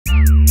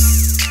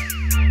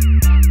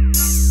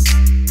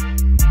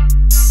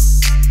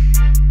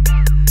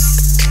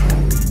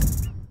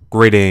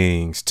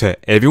Greetings to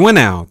everyone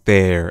out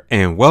there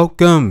and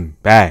welcome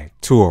back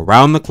to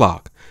Around the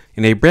Clock.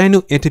 In a brand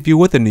new interview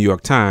with the New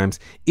York Times,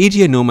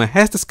 Eiji Aonuma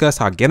has discussed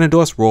how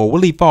Ganondorf's role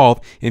will evolve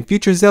in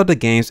future Zelda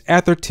games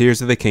after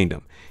Tears of the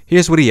Kingdom.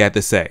 Here's what he had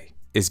to say.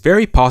 It's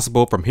very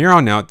possible from here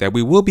on out that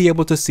we will be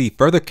able to see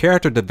further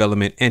character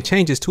development and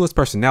changes to his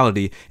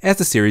personality as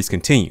the series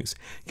continues.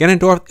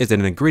 Ganondorf is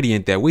an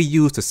ingredient that we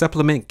use to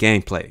supplement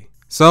gameplay.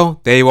 So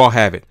there you all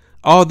have it.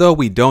 Although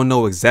we don't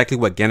know exactly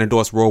what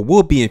Ganondorf's role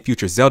will be in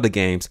future Zelda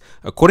games,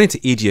 according to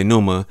Eiji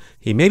Aonuma,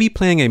 he may be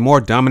playing a more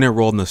dominant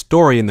role in the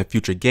story in the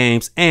future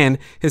games, and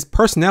his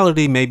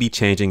personality may be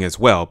changing as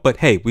well. But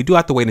hey, we do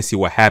have to wait and see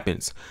what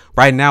happens.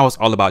 Right now it's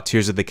all about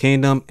Tears of the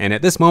Kingdom, and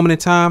at this moment in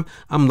time,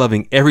 I'm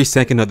loving every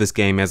second of this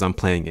game as I'm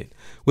playing it.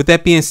 With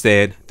that being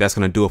said, that's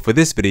going to do it for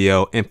this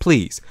video, and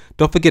please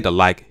don't forget to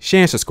like,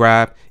 share, and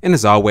subscribe, and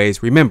as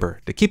always,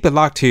 remember to keep it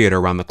locked here at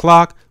Around the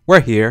Clock,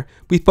 where here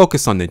we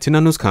focus on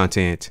Nintendo news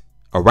content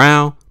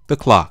around the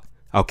clock.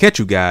 I'll catch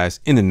you guys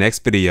in the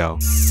next video.